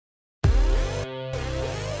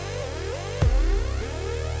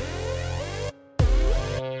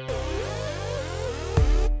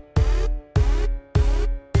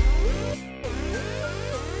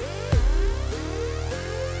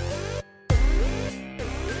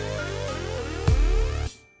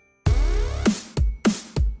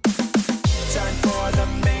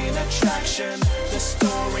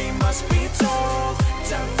story must be told.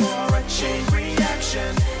 Time for a chain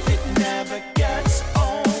reaction, it never gets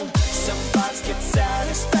old. Some bots get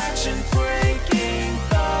satisfaction breaking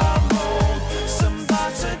the mold. Some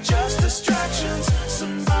bots are just distractions,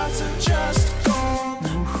 some bots are just gold.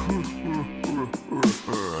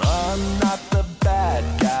 I'm not the bad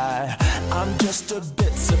guy, I'm just a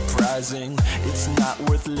bit surprising. It's not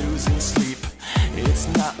worth losing sleep, it's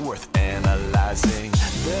not worth analyzing.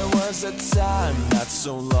 There was a time not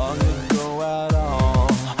so long ago at all,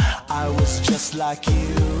 I was just like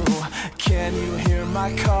you, can you hear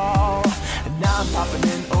my call? And now I'm popping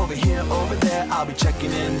in over here, over there, I'll be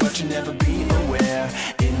checking in but you'll never be aware.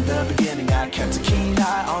 In the beginning I kept a keen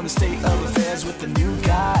eye on the state of affairs with the new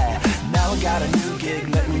guy. Now I got a new gig,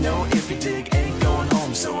 let me know if you dig. Ain't going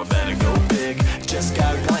home so I better go big. Just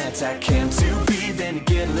got a glance at Cam 2B, then you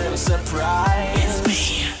get a little surprise. It's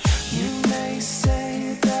me. You may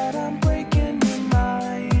say that I'm breaking your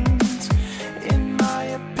mind, in my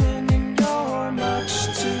opinion you're much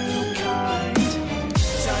too kind.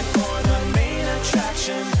 Time for the main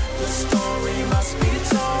attraction, the story must be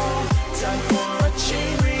told. Time for a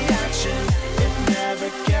chain reaction, it never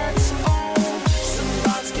gets old. Some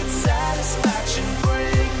bots get satisfaction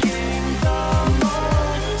breaking the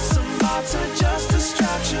mold. Some bots are just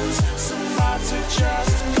distractions, some bots are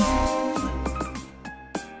just gold.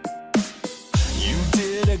 You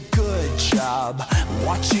did a good job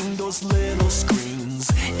watching those little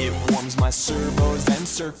screens. It warms my servos and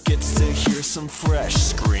circuits to hear some fresh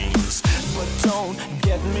screams. But don't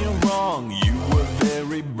get me wrong, you were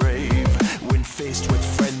very brave. When faced with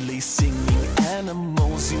friendly singing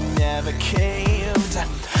animals, you never caved.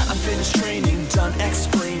 I'm finished training, done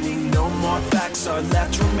explaining, no more facts are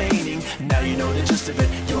left remaining. Now you know the gist of it,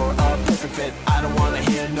 you're a perfect fit, I don't wanna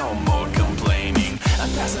hear no more complaining. I'm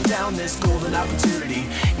passing down this golden opportunity,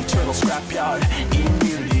 eternal scrapyard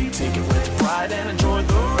immunity. Take it with pride and enjoy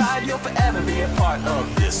the ride, you'll forever be a part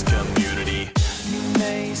of this community. You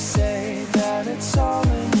may say that it's all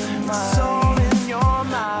in your mind, it's all in your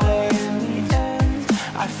mind. But in the end,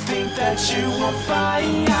 I think that you will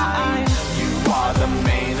find you are the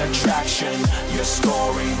main attraction, your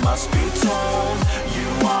story must be told.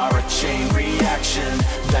 You are a chain reaction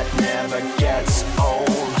that never gets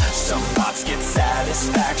old. Some bots get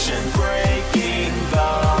satisfaction breaking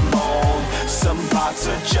the mold. Some bots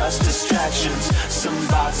are just distractions, some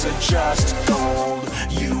bots are just gold.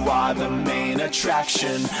 You are the main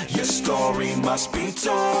attraction, your story must be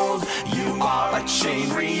told. You are a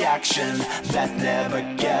chain reaction that never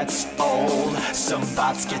gets old. Some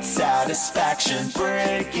bots get satisfaction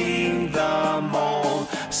breaking the mold.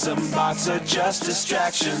 Some bots are just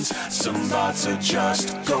distractions, some bots are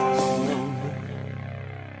just gold.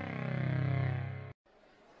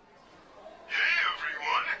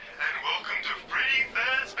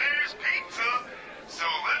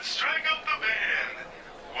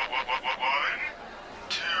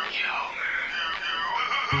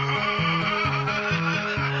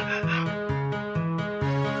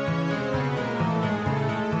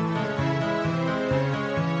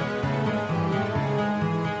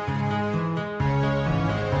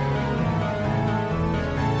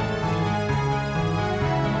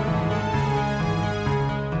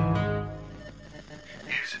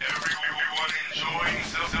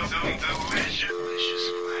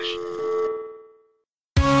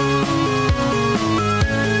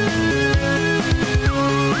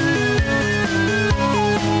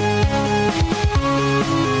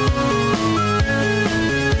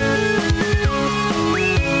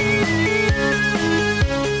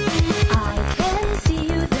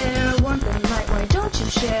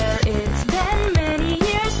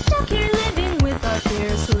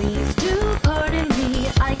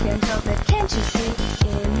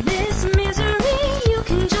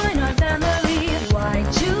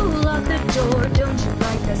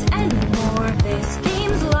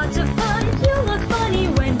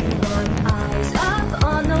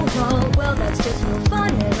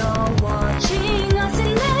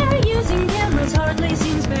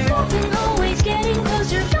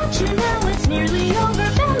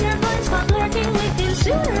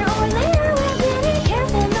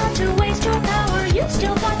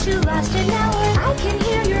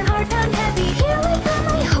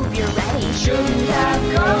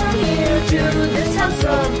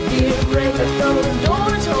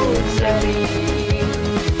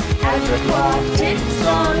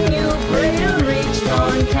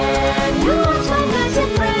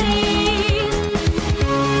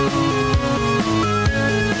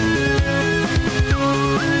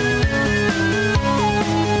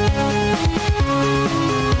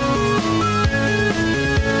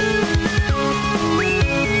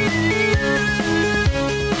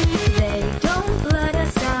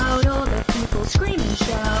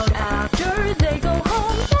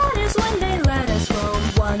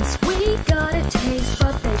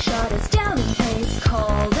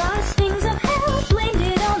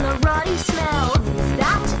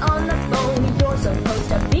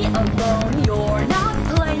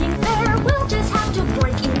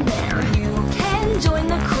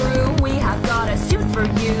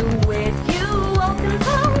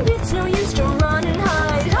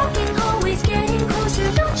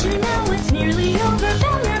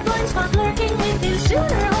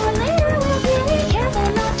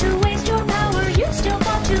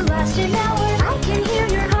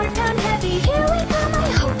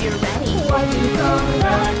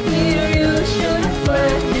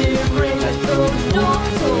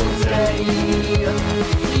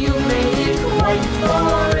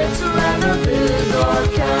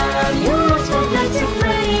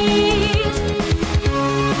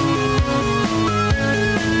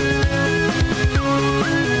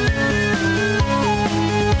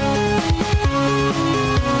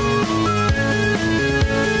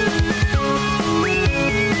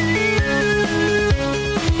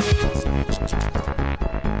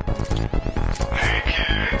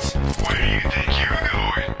 you think you're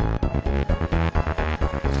going?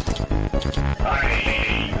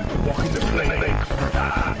 I walk in the flame for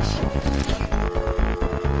that.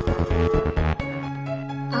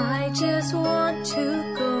 I just want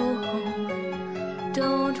to go home.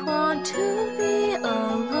 Don't want to be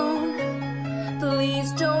alone.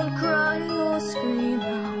 Please don't cry or scream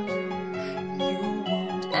out. You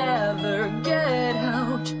won't ever get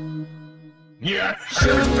out. Yeah.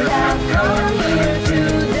 Shouldn't have come here.